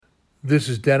This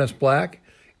is Dennis Black,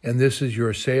 and this is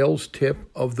your sales tip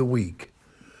of the week.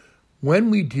 When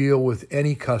we deal with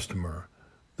any customer,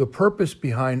 the purpose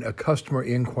behind a customer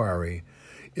inquiry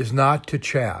is not to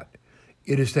chat.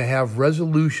 It is to have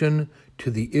resolution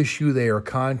to the issue they are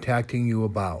contacting you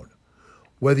about.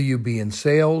 Whether you be in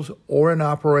sales or in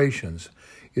operations,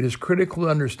 it is critical to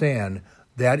understand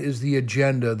that is the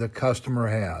agenda the customer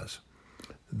has.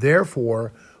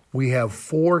 Therefore, we have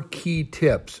 4 key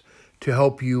tips to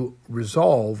help you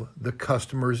resolve the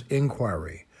customer's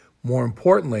inquiry. More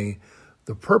importantly,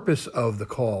 the purpose of the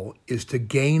call is to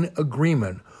gain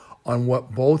agreement on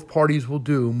what both parties will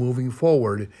do moving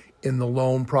forward in the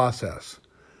loan process.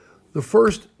 The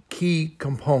first key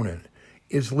component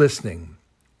is listening.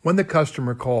 When the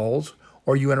customer calls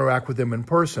or you interact with them in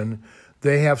person,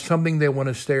 they have something they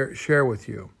want to share with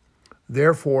you.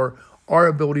 Therefore, our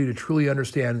ability to truly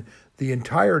understand the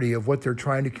entirety of what they're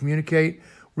trying to communicate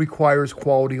requires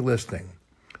quality listening.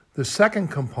 The second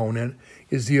component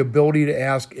is the ability to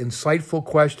ask insightful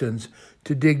questions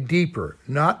to dig deeper,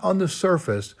 not on the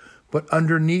surface, but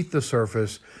underneath the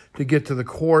surface to get to the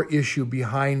core issue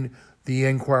behind the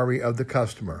inquiry of the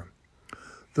customer.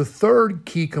 The third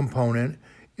key component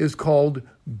is called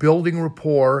building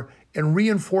rapport and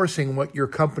reinforcing what your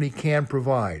company can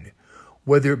provide,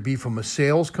 whether it be from a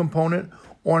sales component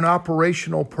or an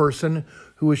operational person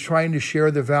who is trying to share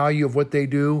the value of what they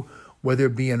do, whether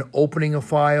it be in opening a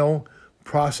file,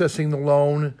 processing the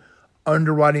loan,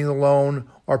 underwriting the loan,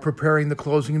 or preparing the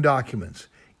closing documents.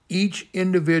 Each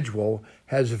individual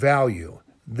has value.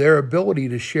 Their ability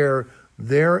to share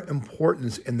their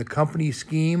importance in the company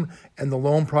scheme and the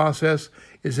loan process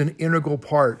is an integral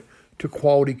part to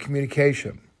quality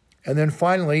communication. And then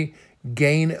finally,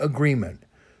 gain agreement.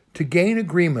 To gain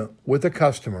agreement with a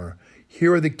customer,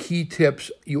 here are the key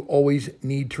tips you always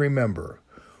need to remember.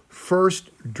 First,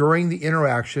 during the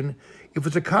interaction, if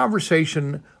it's a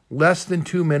conversation less than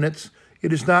 2 minutes,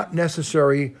 it is not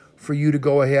necessary for you to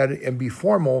go ahead and be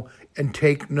formal and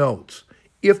take notes.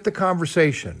 If the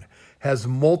conversation has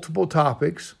multiple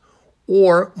topics,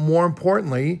 or more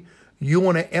importantly, you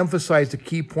want to emphasize the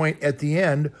key point at the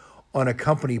end on a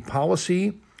company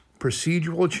policy,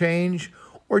 procedural change,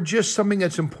 or just something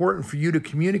that's important for you to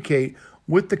communicate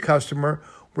with the customer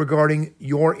regarding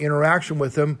your interaction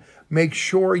with them, make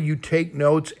sure you take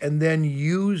notes and then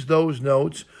use those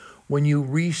notes when you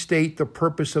restate the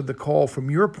purpose of the call from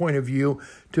your point of view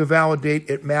to validate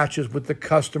it matches with the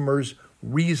customer's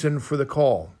reason for the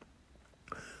call.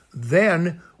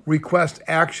 Then request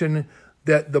action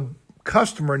that the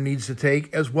customer needs to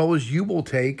take as well as you will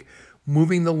take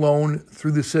moving the loan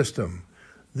through the system.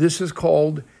 This is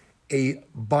called a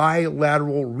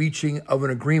bilateral reaching of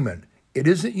an agreement. It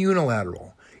isn't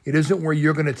unilateral. It isn't where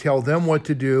you're going to tell them what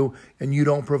to do and you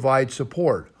don't provide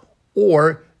support,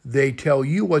 or they tell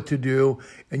you what to do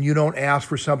and you don't ask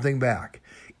for something back.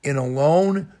 In a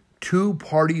loan, 2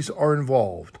 parties are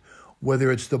involved, whether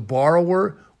it's the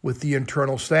borrower with the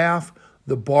internal staff,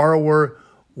 the borrower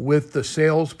with the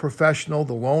sales professional,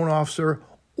 the loan officer,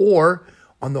 or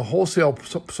on the wholesale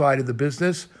side of the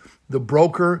business, the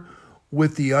broker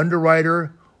with the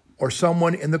underwriter or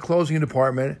someone in the closing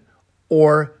department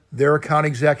or their account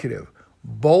executive.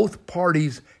 Both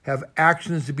parties have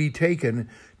actions to be taken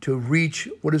to reach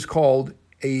what is called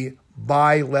a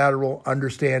bilateral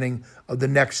understanding of the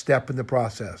next step in the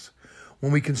process.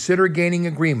 When we consider gaining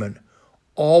agreement,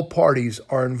 all parties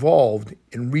are involved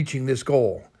in reaching this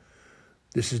goal.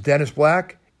 This is Dennis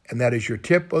Black, and that is your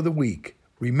tip of the week.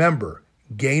 Remember,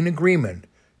 gain agreement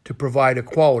to provide a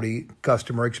quality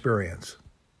customer experience.